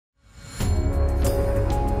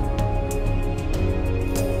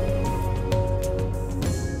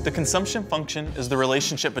The consumption function is the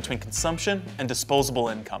relationship between consumption and disposable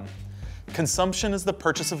income. Consumption is the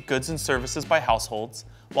purchase of goods and services by households,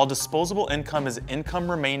 while disposable income is income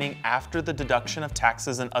remaining after the deduction of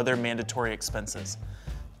taxes and other mandatory expenses.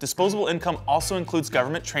 Disposable income also includes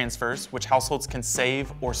government transfers, which households can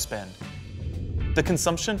save or spend. The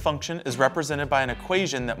consumption function is represented by an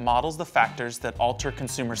equation that models the factors that alter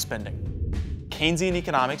consumer spending. Keynesian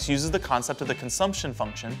economics uses the concept of the consumption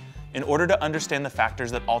function in order to understand the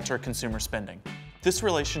factors that alter consumer spending. This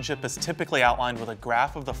relationship is typically outlined with a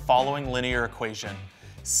graph of the following linear equation.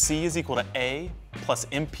 C is equal to A plus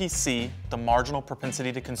MPC, the marginal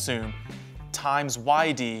propensity to consume, times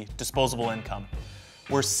YD, disposable income,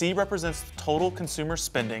 where C represents total consumer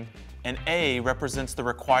spending and A represents the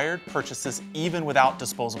required purchases even without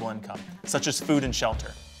disposable income, such as food and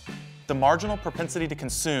shelter. The marginal propensity to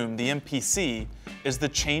consume, the MPC, is the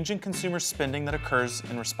change in consumer spending that occurs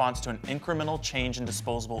in response to an incremental change in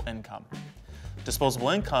disposable income. Disposable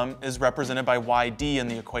income is represented by YD in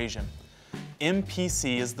the equation.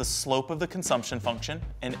 MPC is the slope of the consumption function,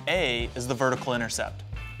 and A is the vertical intercept.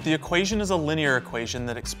 The equation is a linear equation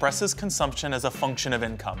that expresses consumption as a function of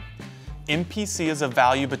income. MPC is a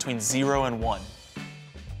value between 0 and 1.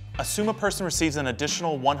 Assume a person receives an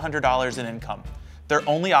additional $100 in income. Their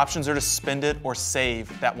only options are to spend it or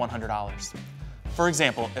save that $100. For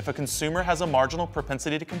example, if a consumer has a marginal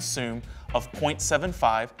propensity to consume of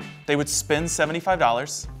 0.75, they would spend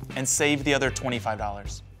 $75 and save the other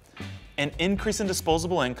 $25. An increase in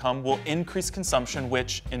disposable income will increase consumption,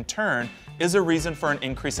 which, in turn, is a reason for an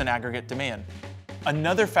increase in aggregate demand.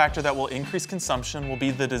 Another factor that will increase consumption will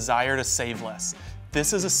be the desire to save less.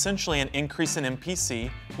 This is essentially an increase in MPC,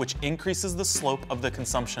 which increases the slope of the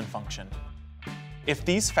consumption function. If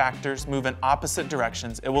these factors move in opposite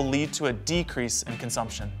directions, it will lead to a decrease in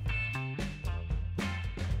consumption.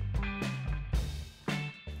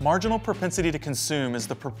 Marginal propensity to consume is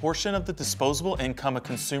the proportion of the disposable income a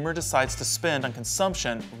consumer decides to spend on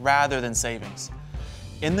consumption rather than savings.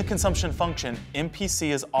 In the consumption function,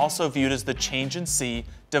 MPC is also viewed as the change in C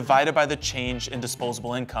divided by the change in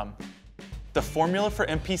disposable income. The formula for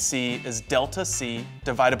MPC is delta C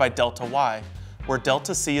divided by delta Y, where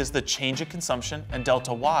delta C is the change in consumption and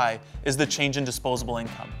delta Y is the change in disposable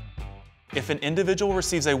income. If an individual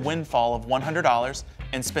receives a windfall of $100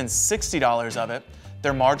 and spends $60 of it,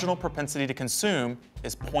 their marginal propensity to consume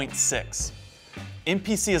is 0.6.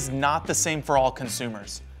 MPC is not the same for all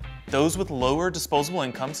consumers. Those with lower disposable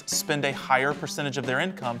incomes spend a higher percentage of their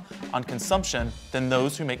income on consumption than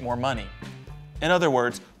those who make more money. In other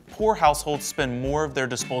words, poor households spend more of their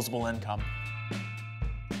disposable income.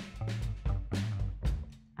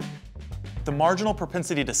 The marginal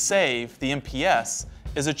propensity to save, the MPS,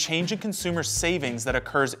 is a change in consumer savings that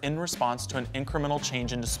occurs in response to an incremental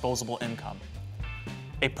change in disposable income.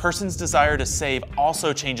 A person's desire to save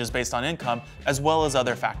also changes based on income as well as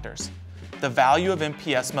other factors. The value of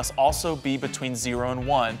MPS must also be between 0 and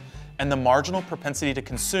 1, and the marginal propensity to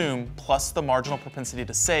consume plus the marginal propensity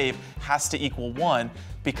to save has to equal 1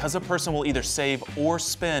 because a person will either save or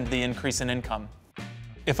spend the increase in income.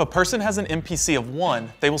 If a person has an MPC of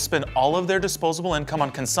 1, they will spend all of their disposable income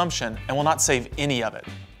on consumption and will not save any of it.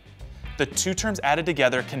 The two terms added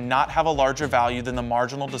together cannot have a larger value than the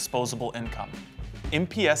marginal disposable income.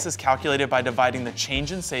 MPS is calculated by dividing the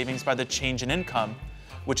change in savings by the change in income,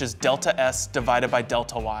 which is delta S divided by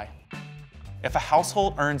delta Y. If a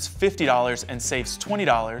household earns $50 and saves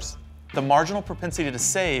 $20, the marginal propensity to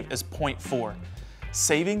save is 0.4.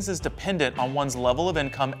 Savings is dependent on one's level of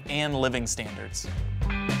income and living standards.